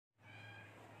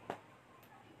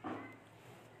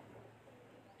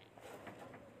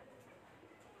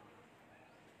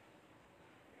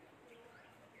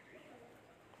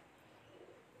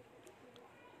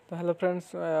तो hello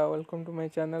friends, welcome to my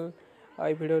channel.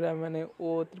 I video मैंने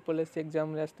OSSSC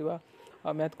exam रे आसवा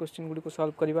math question गुडी को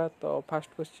सॉल्व करवा। तो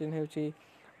फर्स्ट क्वेश्चन है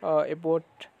ए boat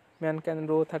man can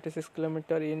row 36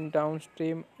 kilometre in down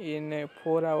stream in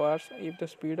 4 hours if the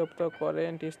speed of the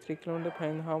current is 3 kilometre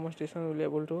find how much distance will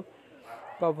able to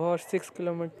cover 6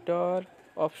 kilometre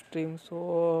of stream. So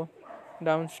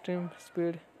down stream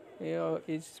speed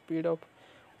is speed of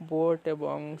boat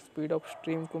एवं speed of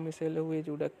stream को मिसेले हुए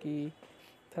जोटा कि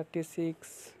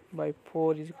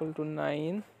 36/4 is equal to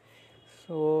 9।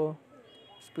 So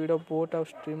speed of boat और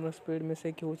stream speed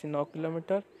मिसेक हूँ 9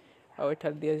 kilometre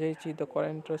आठार दि जाइए the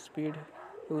करेन्टर speed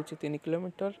हूँ 3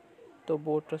 kilometre. तो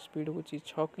बोट्र स्पीड हूँ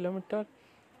 6 किलोमीटर।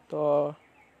 तो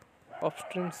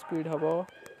अपस्ट्रीम स्पीड हम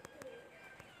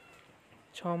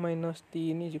 6 -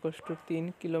 3 is equal to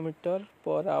 3 kilometre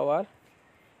per hour.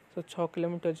 So 6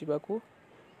 kilometre जावाक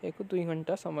एक 2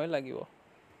 घंटा समय लगे।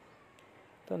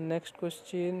 तो next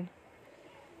question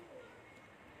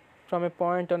from A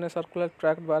point on a circular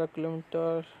track 12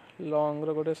 kilometre long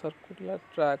गोटे सर्कुलर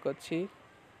ट्रैक अच्छी।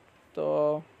 तो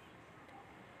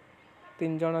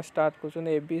 3 जन स्टार्ट कर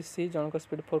ABC जनक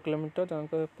स्पीड 4 किलोमीटर जनक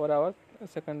per hour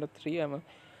second 3 M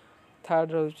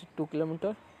third रही 2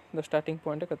 किलोमीटर द स्टार्टिंग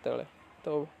पॉइंट केते।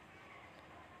 तो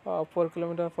 4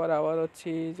 किलोमीटर पर आवर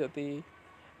अच्छी जदि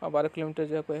 12 किलोमीटर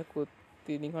जाको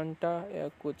 3 घंटा या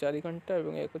 4 घंटा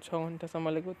और एक 6 घंटा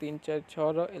समय लगे। 3 4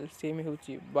 6 एलसीएम हूँ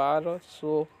 12।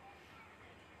 So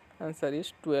answer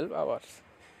is 12 hours।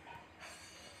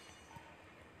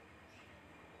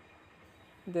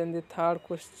 Then the third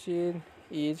question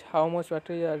is how much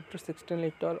water is added to 16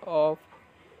 liter of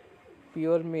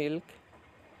pure milk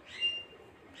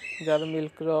jar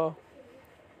milk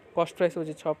cost price हो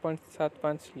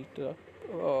 6.75 लीटर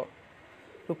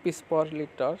रुपीस पर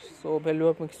litre. So value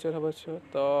of mixture हम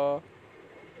तो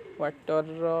water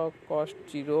cost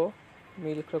 0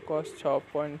 milk cost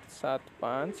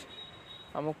 6.75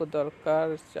 आमको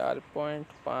दरकार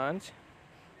 4.5।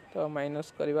 तो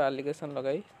minus करवा allegation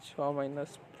लगाई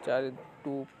 6 - 4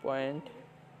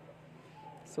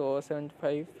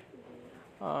 2.75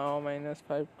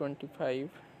 -5 25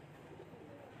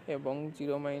 एवं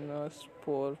 0 -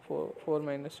 4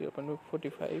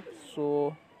 -0.45। सो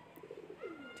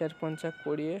 4 × 5 =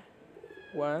 20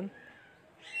 1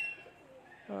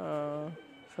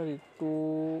 सॉरी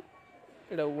 2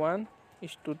 एटा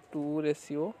 1:2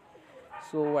 रेशियो।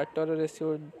 सो वाटर रेशियो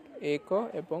 1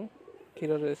 एवं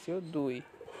क्षीर रेशियो 2।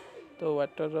 तो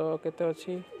वाटर केते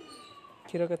अच्छी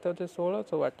क्षीर केते अच्छे 16।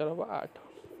 तो वाटर हम 8।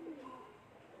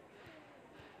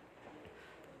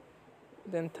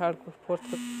 देन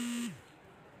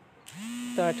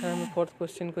फोर्थ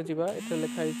क्वेश्चन को जीवा। एटा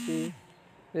लिखाई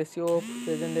ratio of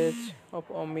percentage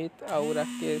of Amit आउ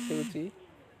राकेश होची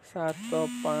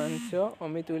 7:5।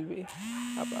 अमित विल बी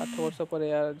 8 वर्ष पर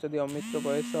यार जदि अमित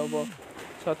बयस हम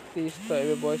 36 तो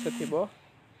ये बयस थी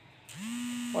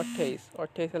 28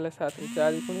 28 हेल्ले 7 रे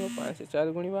 4 गुणिबा 5 रे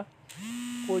 4 गुणिबा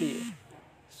 20।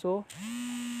 सो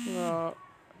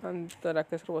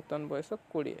राकेश बर्तमान बयस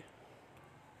 20।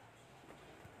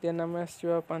 देन आम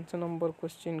आसवा 5 नंबर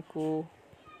क्वेश्चन को।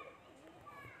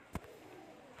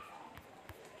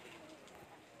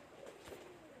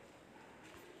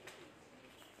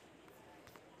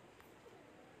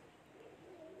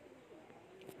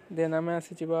 देन आम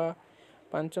आसी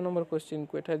 5 नंबर क्वेश्चन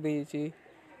को। एटा देइछि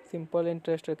सिंपल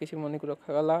इंटरेस्ट किसी मनी को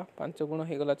रखागला 5 गुण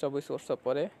होगला 24 वर्ष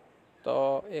पर।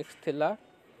 तो x थिला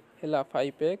हेला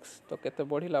 5x तो केते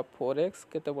बढ़िला 4x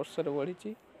केते वर्ष रे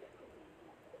बढ़ी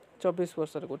 24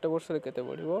 वर्ष रे गोटे वर्ष रे केते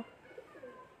बढ़िबो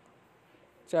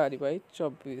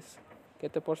 4/24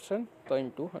 केते परसेंट तो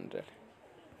इंटू 100।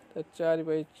 तो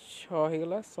 4/6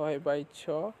 होगला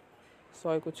 100/6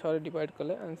 100 को 6 रे डिवाइड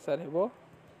कले आंसर हेबो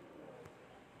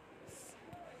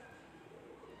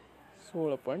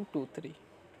 16.23।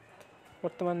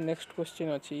 वर्तमान नेक्स्ट क्वेश्चन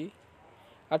अच्छी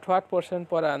at what percent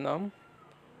per annum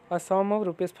a sum of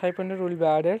 ₹500 will be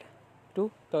added to।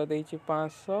 तो देइछि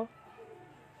 500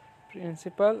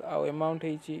 प्रिंसिपल आउ अमाउंट है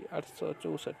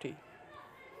 864।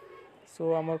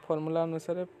 सो आमर फॉर्मूला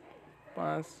अनुसार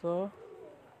 500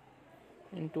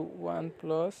 × 1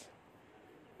 +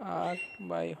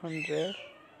 r/100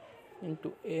 ×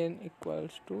 n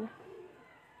equals to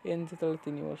n जो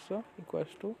 3 वर्ष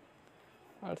इक्वल्स टू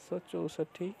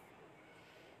 864।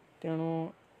 तेणु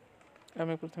आम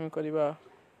प्रथम करवा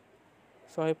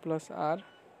 100 + r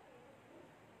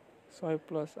 100 +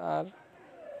 r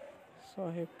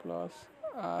 100 +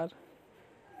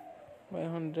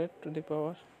 r/100 to the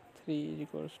power 3 is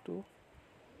equals to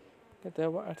केते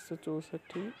हम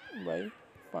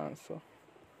 864/500।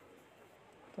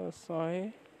 तो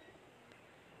 100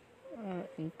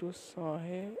 ×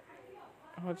 100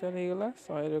 हजार होगला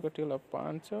 100 कटिगला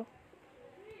 5।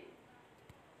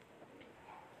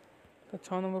 तो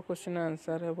 6 नंबर क्वेश्चन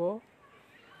आंसर है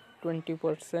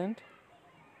 20%।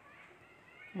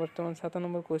 बर्तमान 7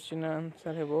 नंबर क्वेश्चन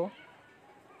आंसर है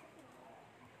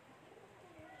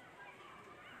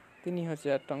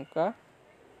 3000 टंका।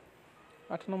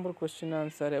 8 नंबर क्वेश्चन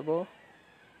आंसर है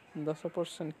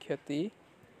 10% क्षति।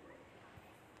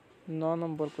 9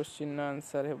 नंबर क्वेश्चन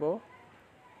आंसर है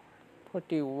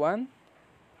 41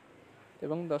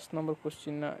 एवं 10 नंबर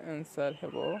क्वेश्चन आंसर है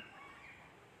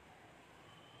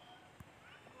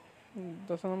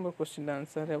 10 नंबर क्वेश्चन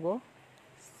आंसर है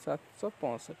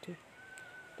 765।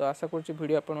 तो आशा करुँच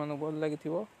वीडियो आपन भल लगी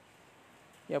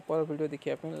या पर वीडियो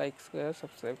देखिए लाइक शेयर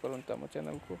सब्सक्राइब करूँ आम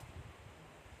चैनल को।